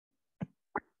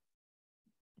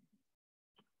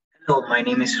Hello, my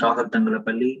name is Rahul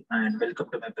Tangalapalli and welcome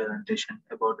to my presentation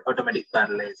about automatic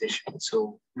parallelization.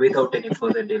 So without any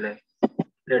further delay,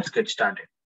 let's get started.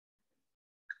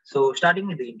 So starting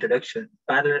with the introduction,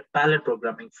 parallel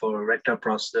programming for vector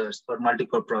processors or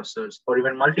multi-core processors or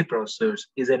even multiprocessors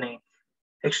is an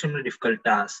extremely difficult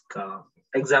task.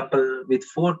 Example, with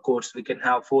 4 cores, we can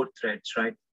have 4 threads,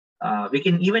 right? We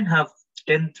can even have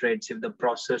 10 threads if the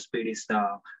processor speed is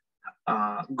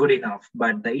good enough.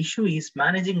 But the issue is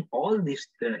managing all these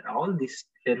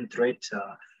 10 threads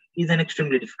is an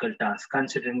extremely difficult task,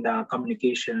 considering the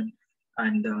communication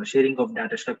and the sharing of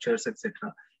data structures,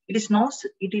 etc. It is not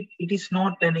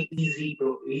an easy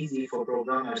for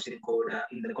programmers in code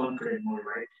in the concurrent mode,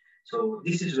 right? So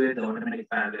this is where the automatic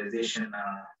parallelization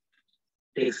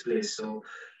takes place. So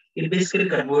it basically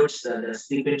converts the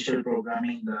sequential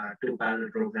programming to parallel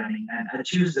programming and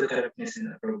achieves the correctness in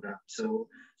the program. So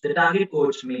the target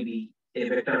codes may be a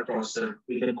vector processor,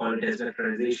 we can call it as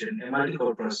vectorization, a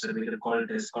multi-core processor, we can call it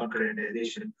as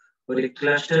concurrentization, or a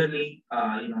clusterly,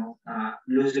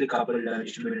 loosely coupled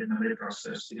distributed memory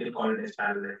processors, we can call it as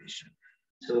parallelization.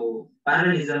 So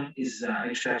parallelism is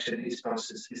extraction, is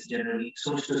process, is generally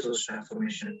source-to-source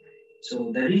transformation.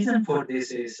 So the reason for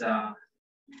this is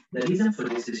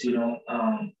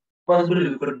possible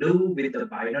we could do with the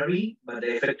binary, but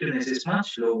the effectiveness is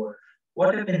much lower.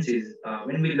 What happens is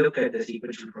when we look at the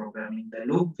sequential programming, the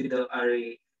loop with the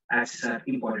array axis are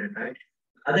important, right?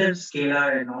 Other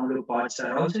scalar and non-loop parts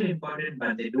are also important,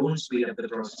 but they don't speed up the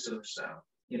processors.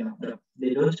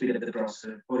 They don't speed up the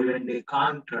processor, or even they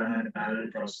can't run on parallel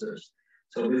processors.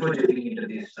 So before jumping into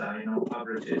these,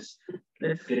 approaches,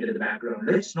 let's get to the background.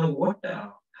 Let's know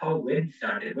when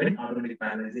automatic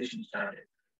parallelization started.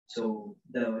 So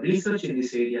the research in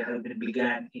this area has been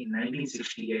began in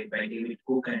 1968 by David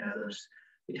Cook and others.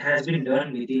 It has been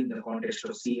done within the context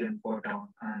of C and Fortran,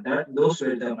 and those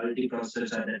were the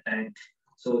multiprocessors at that time.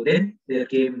 So then there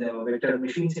came the vector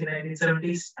machines in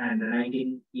 1970s and the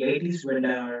 1980s when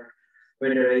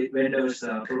vendors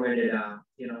provided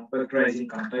vectorizing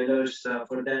compilers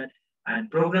for that, and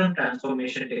program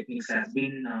transformation techniques has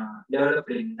been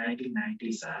developed in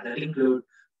 1990s that include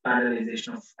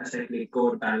parallelization of acyclic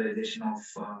code, parallelization of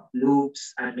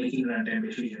loops, and making runtime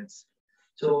decisions.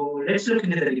 So let's look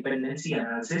into the dependency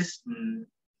analysis.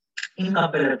 In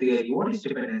compiler theory, what is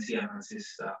dependency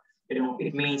analysis?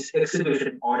 It means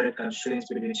execution order constraints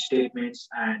between statements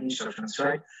and instructions,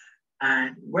 right?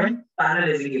 And when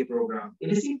parallelizing a program,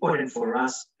 it is important for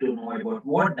us to know about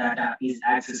what data is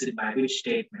accessed by which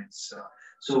statements.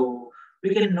 So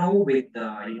we can know with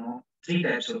the 3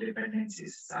 types of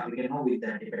dependencies. We can know with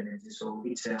that dependency. So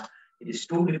it is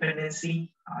tool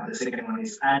dependency. The second one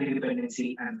is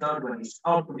anti-dependency, and third one is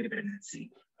output dependency.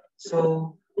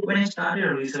 So when I started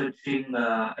researching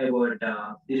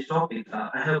about this topic,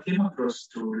 I have came across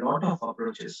through a lot of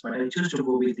approaches, but I choose to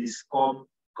go with this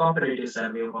comparative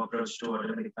survey of approach to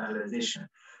automatic parallelization.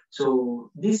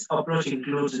 So this approach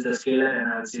includes the scalar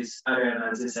analysis, array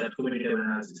analysis, and commutative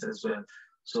analysis as well.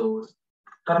 So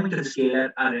coming to the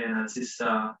scalar array analysis,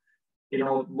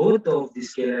 both of the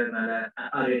scalar and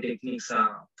array techniques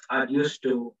are used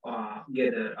to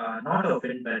gather, not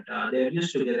often, but they are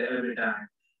used together every time.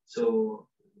 So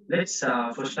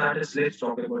for starters, let's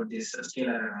talk about this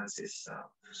scalar analysis.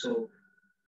 So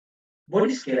what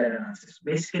is scalar analysis?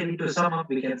 Basically, to sum up,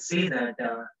 we can say that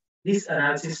this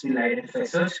analysis will identify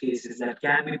search cases that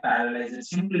can be parallelized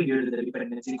simply due to the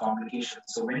dependency complication.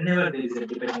 So whenever there is a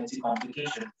dependency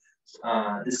complication,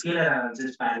 the scalar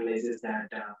analysis parallelizes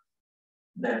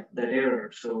that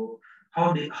error. So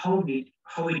how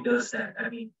it does that? I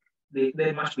mean,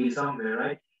 there must be somewhere,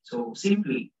 right? So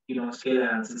simply, scalar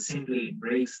analysis simply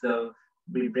breaks down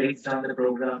the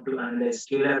program to analyze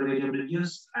scalar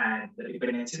variables and the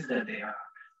dependencies that they are.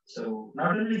 So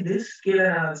not only this,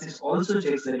 scalar analysis also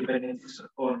checks the dependencies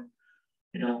on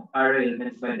array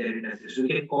elements by their indices. We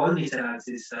can call this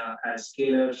analysis as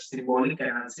scalar symbolic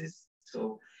analysis.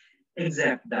 So the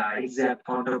exact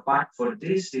counterpart for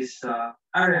this is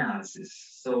array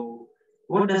analysis. So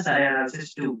what does array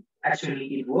analysis do? Actually,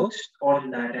 it works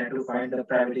on data to find the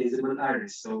privatizable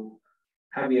arrays. So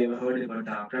have you ever heard about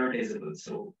the privatizable?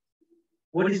 So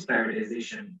what is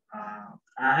privatization?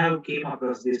 I have came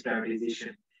across this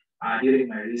privatization during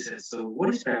my research. So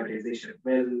what is privatization?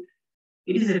 Well,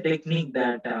 it is a technique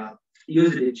that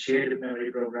used in shared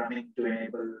memory programming to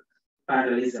enable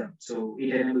parallelism. So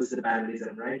it enables the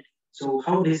parallelism, right? So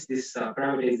how does this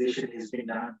privatization has been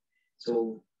done?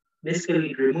 So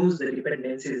basically, it removes the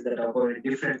dependencies that occur in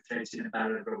different threads in a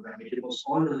parallel program. It removes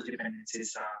all those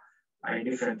dependencies in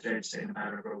different threads in a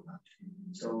parallel program.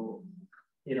 So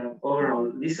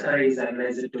overall, this array is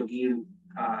analyzed to give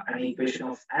an equation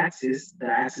of axis, the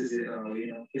axis,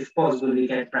 if possible, we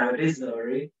can prioritize the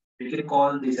array. We can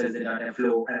call this as the data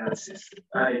flow analysis,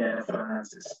 array data flow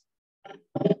analysis.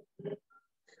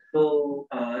 So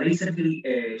recently,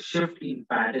 a shift in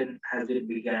pattern has been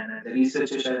began, and the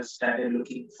researchers have started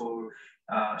looking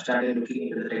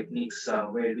into the techniques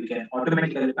where we can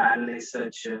automatically parallelize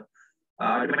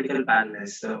automatically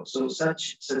parallelize.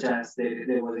 Such as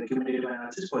there was a cumulative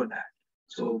analysis for that.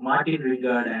 So Martin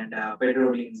Rigard and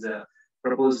Pedro Lins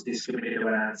proposed this cumulative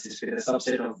analysis with a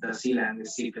subset of the C language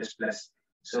C++.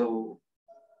 So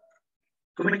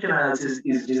cumulative analysis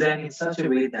is designed in such a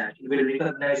way that it will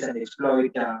recognize and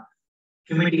exploit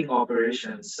cumulative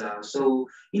operations. So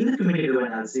in the cumulative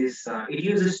analysis, it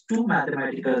uses two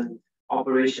mathematical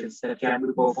operations that can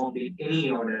be performed in any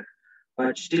order,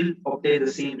 but still obtain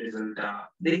the same result.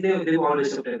 They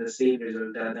always obtain the same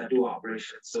result, the two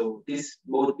operations. So these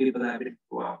both people have been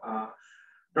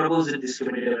proposed this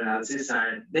cumulative analysis,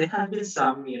 and there have been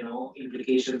some,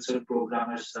 implications on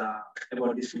programmers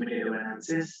about this cumulative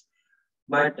analysis.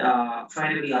 But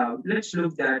finally, let's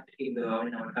look that in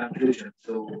our conclusion.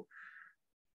 So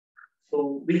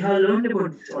we have learned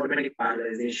about this automatic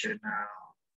parallelization,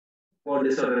 what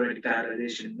this automatic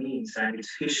parallelization means and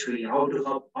its history, how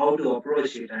to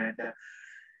approach it, and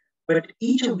but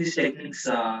each of these techniques,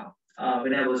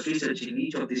 when I was researching,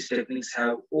 each of these techniques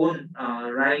have own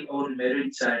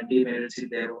merits and demerits in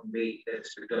their own way, their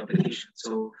respective application.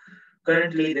 So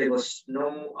currently, there was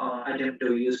no attempt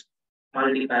to use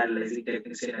multi-parallelizing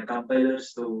techniques in a compiler.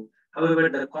 So, however,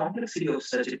 the complexity of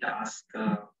such a task,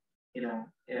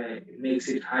 makes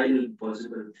it highly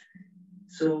impossible.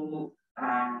 So,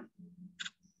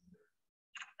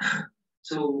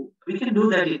 so we can do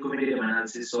that in cumulative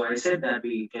analysis. So I said that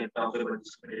we can talk about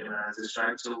this cumulative analysis,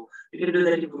 right? So we can do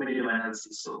that in cumulative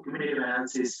analysis. So cumulative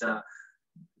analysis,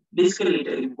 basically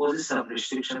it imposes some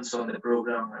restrictions on the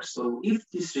programmer. So if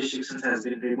these restrictions has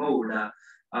been removed,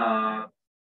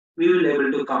 we will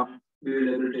able to we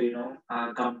will able to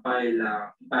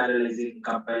compile parallelizing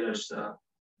compilers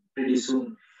pretty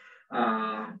soon.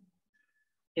 Uh,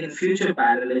 in future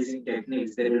parallelizing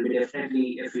techniques, there will be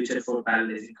definitely a future for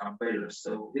parallelizing compilers.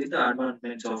 So with the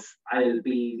advancements of ILP,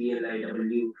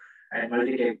 VLIW, and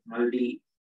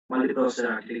multi-processor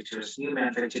architectures, new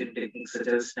manufacturing techniques such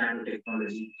as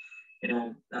nanotechnology,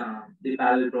 the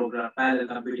parallel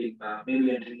computing may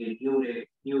be entering a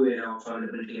new era of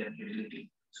availability and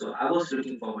utility. So I was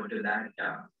looking forward to that,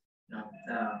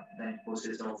 the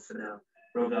process of the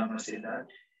programmers in that.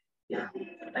 Yeah,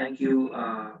 thank you.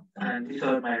 And these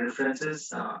are my references.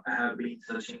 I have been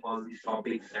searching all these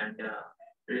topics and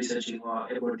researching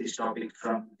about this topic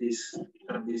from this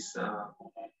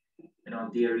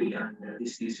theory and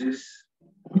this thesis.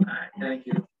 Thank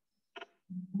you.